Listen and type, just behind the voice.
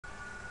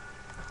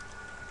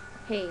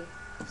Hey,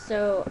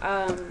 so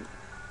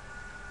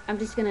I'm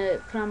just gonna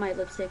put on my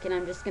lipstick and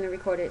I'm just gonna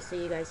record it so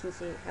you guys can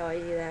see how I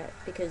do that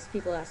because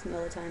people ask me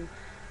all the time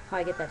how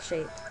I get that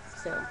shape.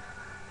 So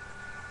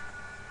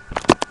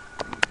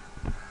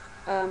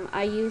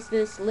I use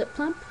this lip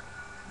plump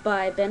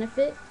by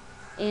Benefit,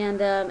 and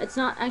it's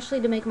not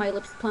actually to make my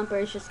lips plumper.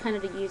 It's just kind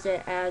of to use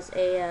it as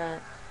a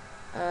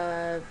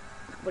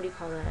what do you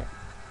call that?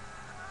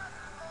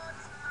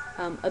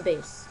 A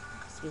base.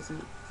 Excuse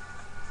me.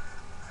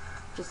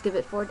 Just give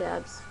it 4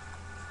 dabs.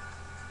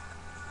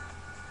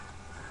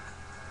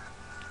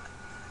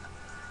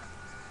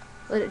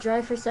 Let it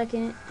dry for a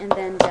second, and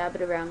then dab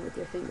it around with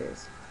your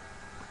fingers.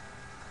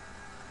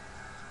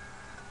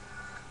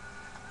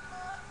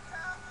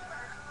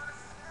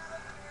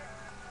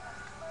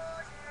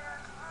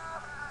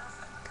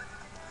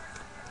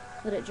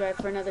 Let it dry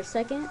for another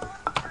second,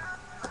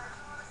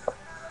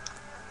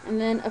 and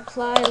then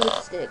apply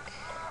lipstick.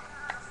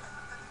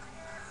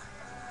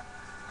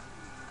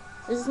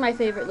 This is my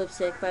favorite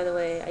lipstick, by the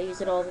way. I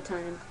use it all the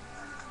time.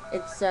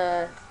 It's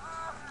I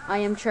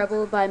Am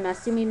Trouble by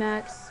Masumi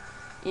Max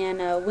and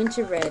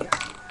Winter Red.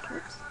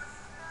 Oops.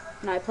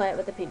 And I apply it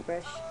with a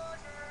paintbrush.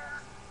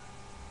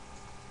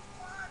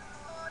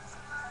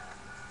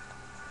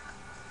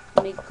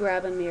 Let me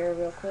grab a mirror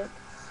real quick.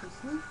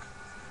 Excuse me.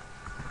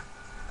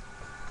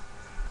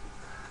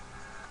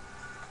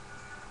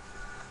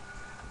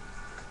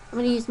 I'm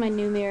going to use my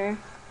new mirror.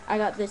 I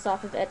got this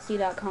off of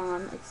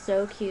Etsy.com. It's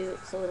so cute.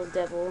 It's a little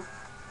devil.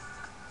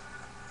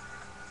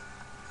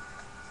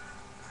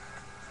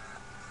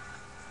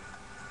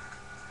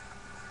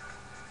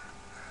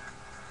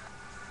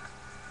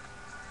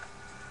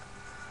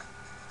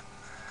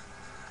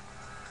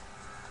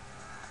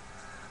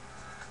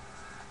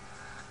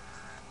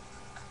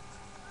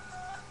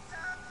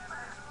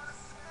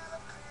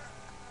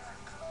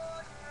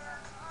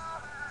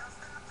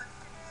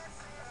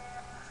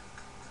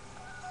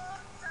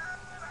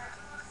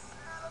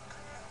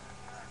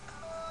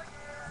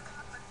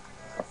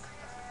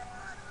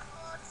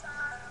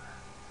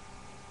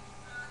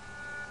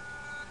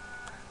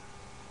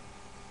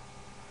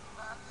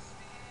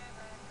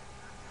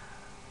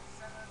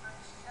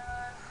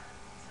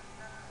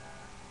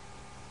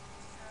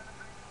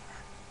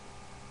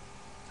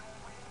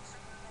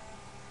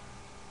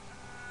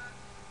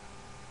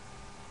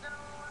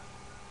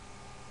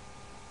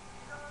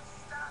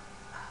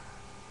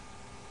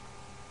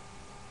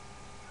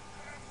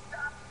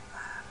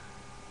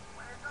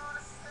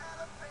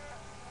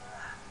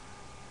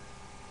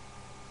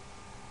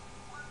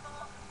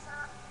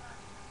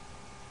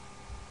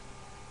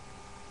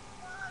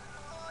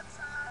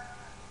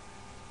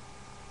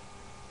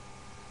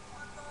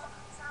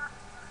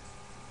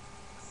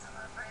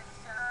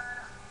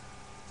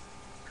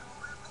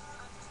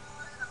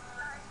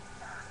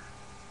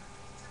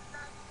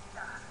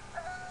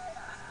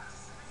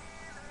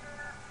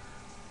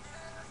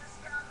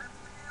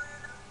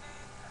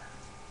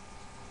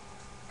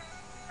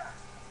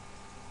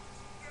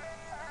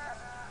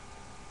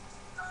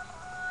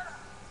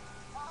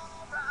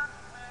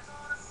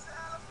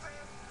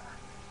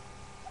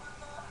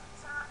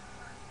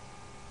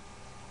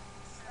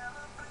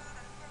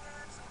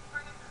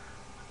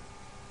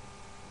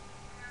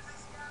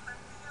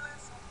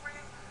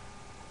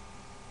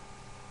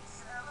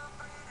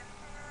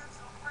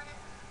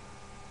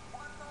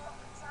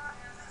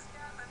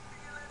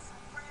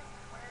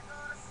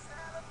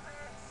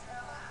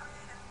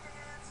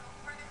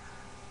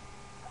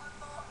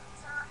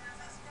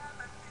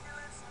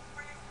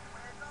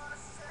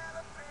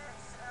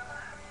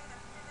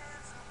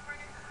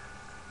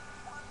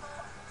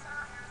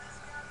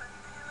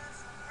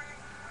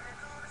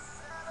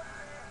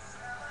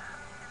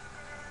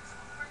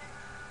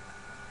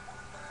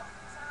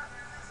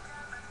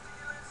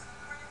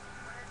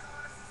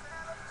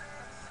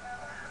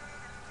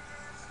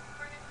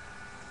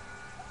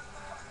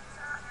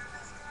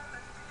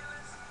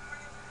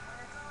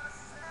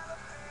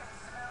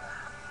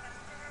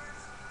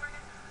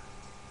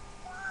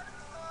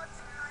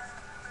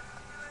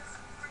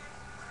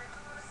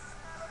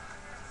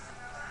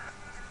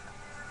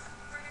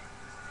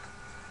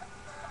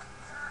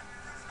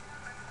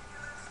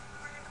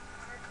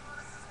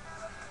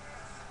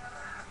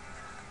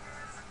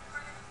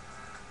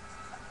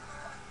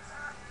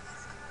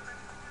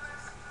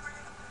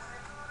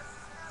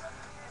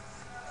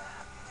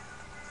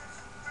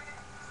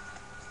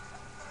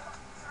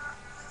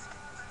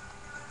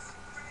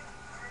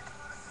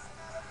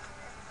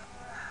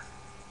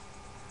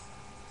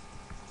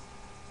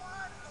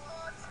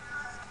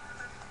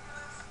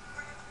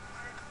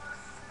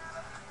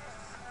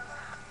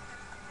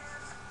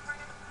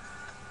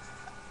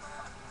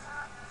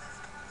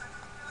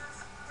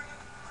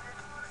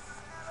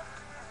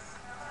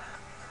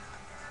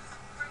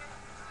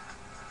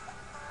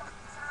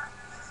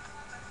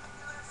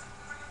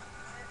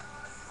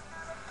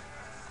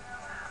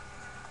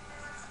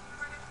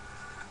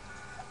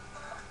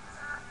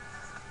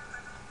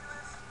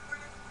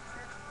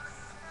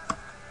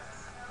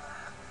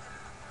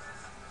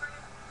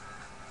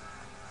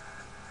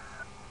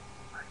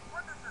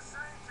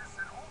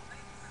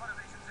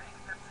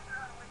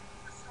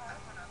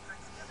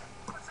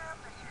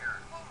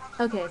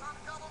 Okay,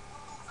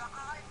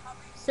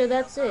 so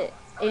that's it.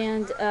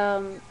 And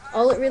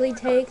all it really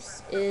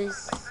takes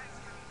is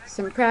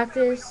some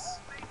practice,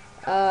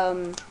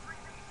 um,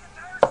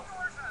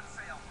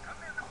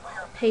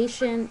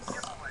 patience,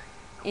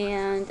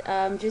 and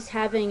just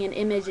having an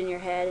image in your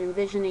head,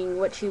 envisioning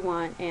what you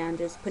want, and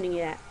just putting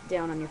it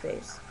down on your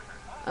face.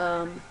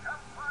 Um,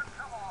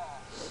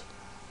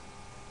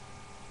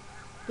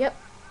 yep,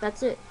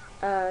 that's it.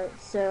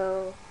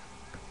 So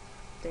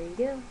there you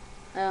go.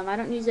 I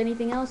don't use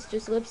anything else,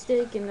 just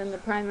lipstick and then the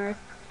primer,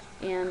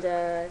 and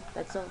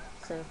that's all.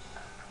 So.